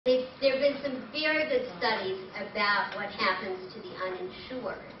some very good studies about what happens to the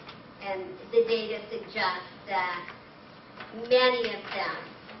uninsured, and the data suggests that many of them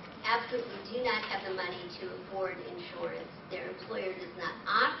absolutely do not have the money to afford insurance. Their employer does not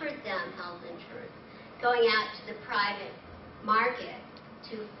offer them health insurance. Going out to the private market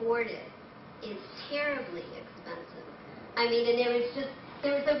to afford it is terribly expensive. I mean, and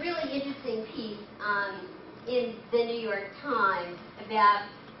there was a really interesting piece in the New York Times about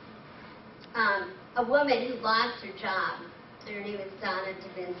a woman who lost her job. Her name is Donna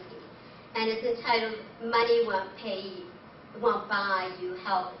Davinsky, and it's entitled "Money Won't Buy You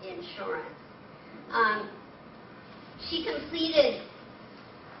Health Insurance." She completed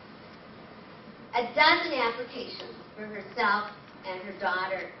a dozen applications for herself and her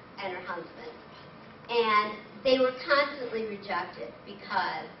daughter and her husband, and they were constantly rejected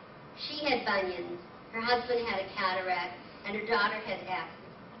because she had bunions, her husband had a cataract, and her daughter had acne.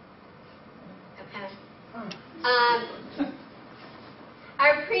 Okay.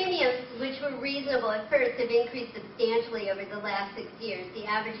 Our premiums, which were reasonable at first, have increased substantially over the last 6 years. The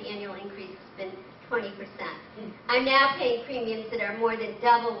average annual increase has been 20%. I'm now paying premiums that are more than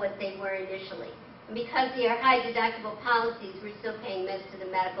double what they were initially. And because they are high deductible policies, we're still paying most of the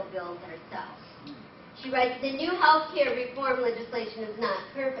medical bills ourselves. She writes, the new health care reform legislation is not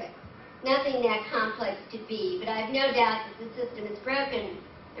perfect. Nothing that complex to be, but I have no doubt that the system is broken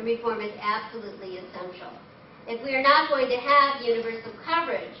and reform is absolutely essential. If we are not going to have universal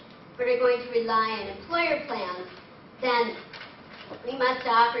coverage, but are going to rely on employer plans, then we must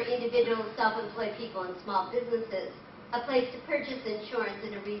offer individual self-employed people and small businesses a place to purchase insurance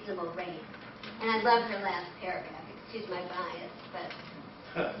at a reasonable rate. And I love her last paragraph. Excuse my bias, but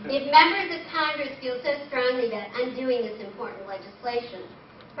if members of Congress feel so strongly about undoing this important legislation,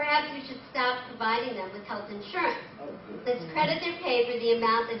 perhaps we should stop providing them with health insurance. Let's credit their pay for the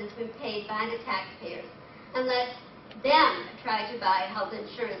amount that has been paid by the taxpayers, and let them try to buy health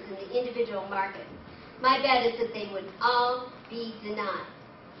insurance in the individual market. My bet is that they would all be denied.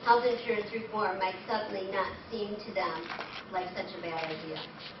 Health insurance reform might suddenly not seem to them like such a bad idea.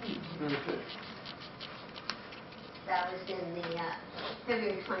 That was in the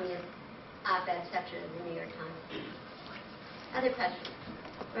February 20th op-ed section of the New York Times. Other questions?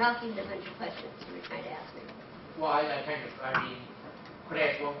 Ralph, you had a bunch of questions you were trying to ask me. Well, could I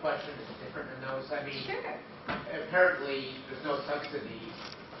ask one question that's different than those? I mean, sure. Apparently, there's no subsidy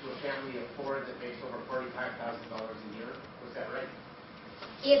to a family of four that makes over $45,000 a year. Was that right?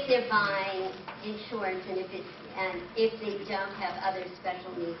 If they're buying insurance and if they don't have other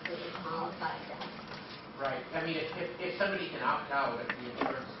special needs that would qualify them. Right. I mean, if somebody can opt out if the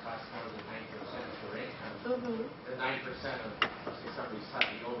insurance costs more than 9% of their income, the 9% of, say, somebody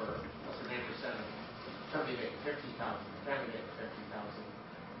slightly over, what's the 9% of somebody making $50,000, family making $50,000,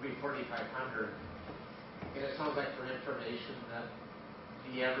 would be $4,500. And it sounds like from information that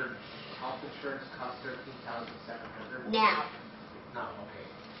the average health insurance costs $13,700. Now. No, okay.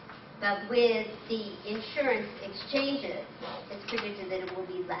 But with the insurance exchanges, it's predicted that it will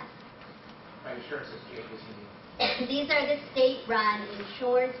be less. By insurance exchanges, you mean? These are the state-run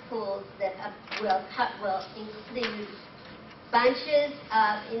insurance pools that will include bunches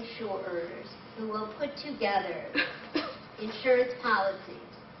of insurers who will put together insurance policies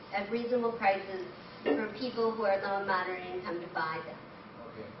at reasonable prices for people who are low and moderate income to buy them.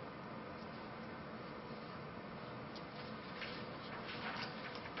 Okay.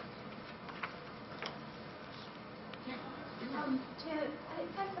 Janet,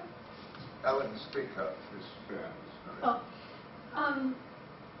 Ellen, speak up. This fans. On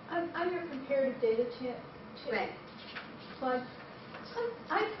your comparative data Right. slide,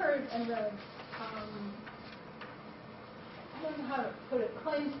 I've heard and read, I don't know how to put it,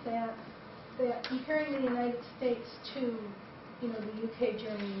 claims that comparing the United States to, the UK,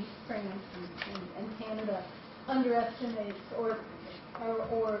 Germany, France, and Canada underestimates or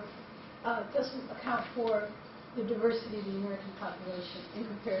doesn't account for the diversity of the American population in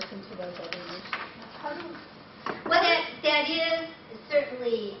comparison to those other nations. Well, that is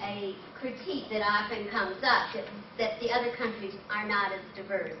certainly a critique that often comes up, that the other countries are not as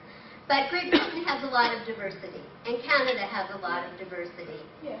diverse. But Great Britain has a lot of diversity, and Canada has a lot of diversity.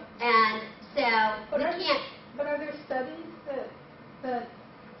 Yeah. And so we can't. But are there studies that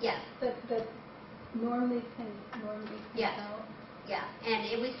Yes. that normally can Yes. help? Yeah,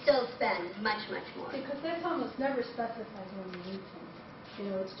 and we still spend much more. Because that's almost never specified when you read things.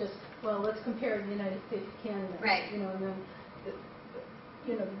 It's just, well, let's compare the United States to Canada. Right. And then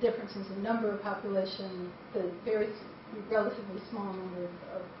the differences in number of population, the very relatively small number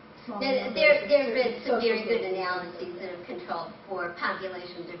of small There numbers. have been certain some very social good groups. analyses that have controlled for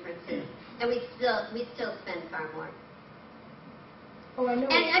population differences, and we still spend far more. Oh, I know.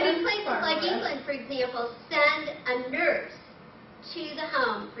 And I mean, that's places far like less. England, for example, send a nurse to the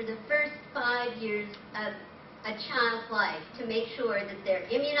home for the first 5 years of a child's life to make sure that they're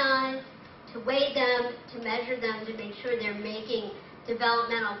immunized, to weigh them, to measure them, to make sure they're making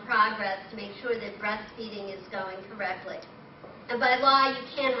developmental progress, to make sure that breastfeeding is going correctly. And by law, you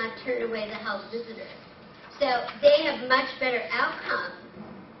cannot turn away the health visitor. So they have much better outcomes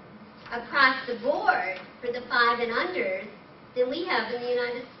across the board for the 5 and unders than we have in the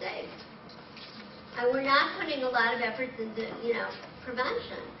United States. And we're not putting a lot of efforts into,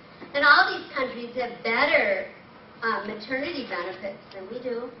 prevention. And all these countries have better maternity benefits than we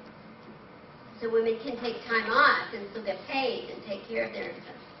do. So women can take time off and still get paid and take care of their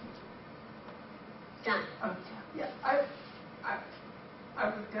infants. John? Yeah, I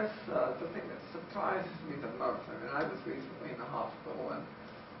would guess the thing that surprises me the most, I was recently in the hospital, and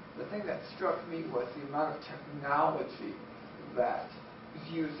the thing that struck me was the amount of technology that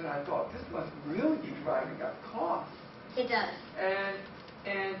is used, and I thought, this must really be driving up costs. It does.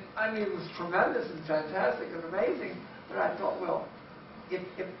 And I mean, it was tremendous and fantastic and amazing, but I thought, well,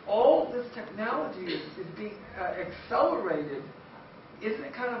 if all this technology is being accelerated, isn't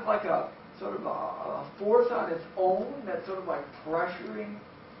it kind of like a sort of a force on its own that's sort of like pressuring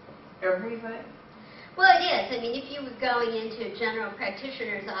everything? Well, it is. I mean, if you were going into a general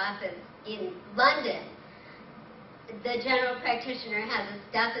practitioner's office in London, the general practitioner has a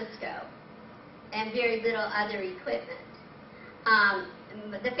stethoscope and very little other equipment.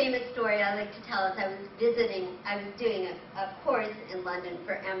 The famous story I like to tell is I was doing a course in London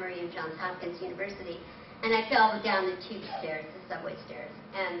for Emory and Johns Hopkins University, and I fell down the tube stairs, the subway stairs.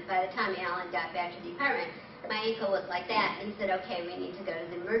 And by the time Alan got back to the apartment, my ankle was like that, and he said, okay, we need to go to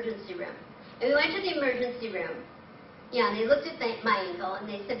the emergency room. And we went to the emergency room, and they looked at my ankle, and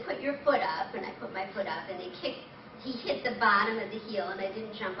they said, put your foot up, and I put my foot up, and he hit the bottom of the heel, and I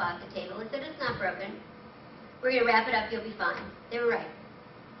didn't jump off the table. He said, it's not broken. We're going to wrap it up, you'll be fine. They were right.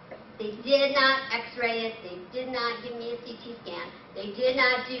 They did not x-ray it. They did not give me a CT scan. They did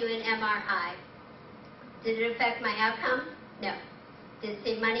not do an MRI. Did it affect my outcome? No. Did it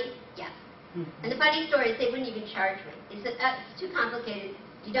save money? Yes. And the funny story is they wouldn't even charge me. They said, it's too complicated.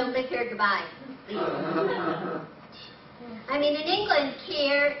 You don't live here, goodbye. Leave. I mean, in England,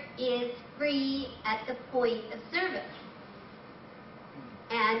 care is free at the point of service.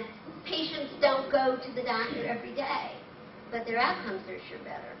 And patients don't go to the doctor every day, but their outcomes are sure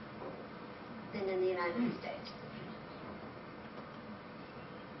better than in the United States.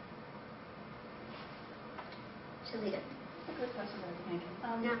 Shalita. A good question, Dr.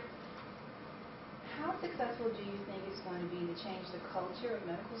 Hankin. Yeah. How successful do you think it's going to be to change the culture of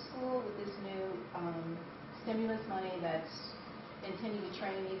medical school with this new stimulus money that's intended to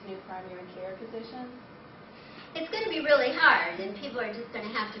train these new primary care physicians? It's going to be really hard, and people are just going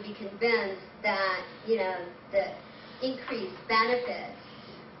to have to be convinced that, the increased benefits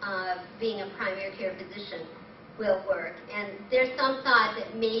of being a primary care physician will work. And there's some thought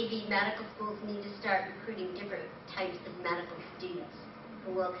that maybe medical schools need to start recruiting different types of medical students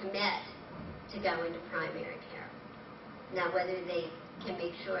who will commit to go into primary care. Now, whether they can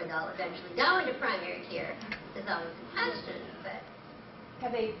make sure they'll eventually go into primary care is always a question, but...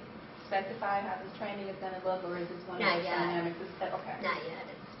 Have they specified how this training is going to look, or is this one of Not those yet. dynamics? Okay. Not yet.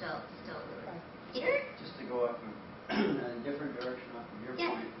 It's still Okay. Peter? Just to go up in a different direction off of your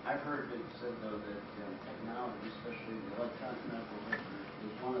Yeah. point, I've heard it said, though, that technology, especially the electronic medical record,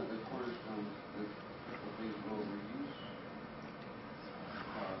 is one of the cornerstones that people think will reduce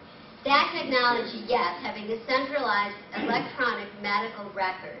costs. That technology, yes, having a centralized electronic medical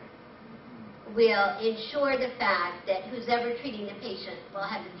record will ensure the fact that who's ever treating the patient will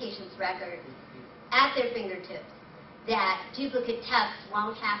have the patient's record at their fingertips, that duplicate tests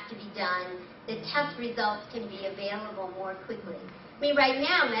won't have to be done, that test results can be available more quickly. I mean, right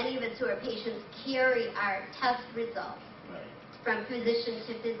now, many of us who are patients carry our test results from physician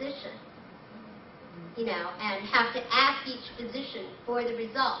to physician, and have to ask each physician for the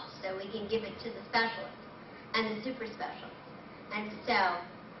results so we can give it to the specialist and the super specialist. And so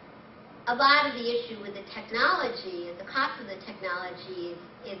a lot of the issue with the technology, the cost of the technology,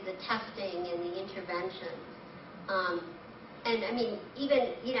 is the testing and the interventions. And I mean,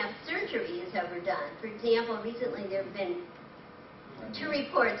 even, surgery is overdone. For example, recently there have been 2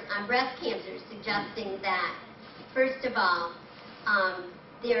 reports on breast cancer suggesting that, first of all,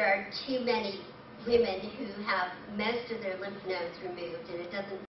 there are too many women who have most of their lymph nodes removed, and it doesn't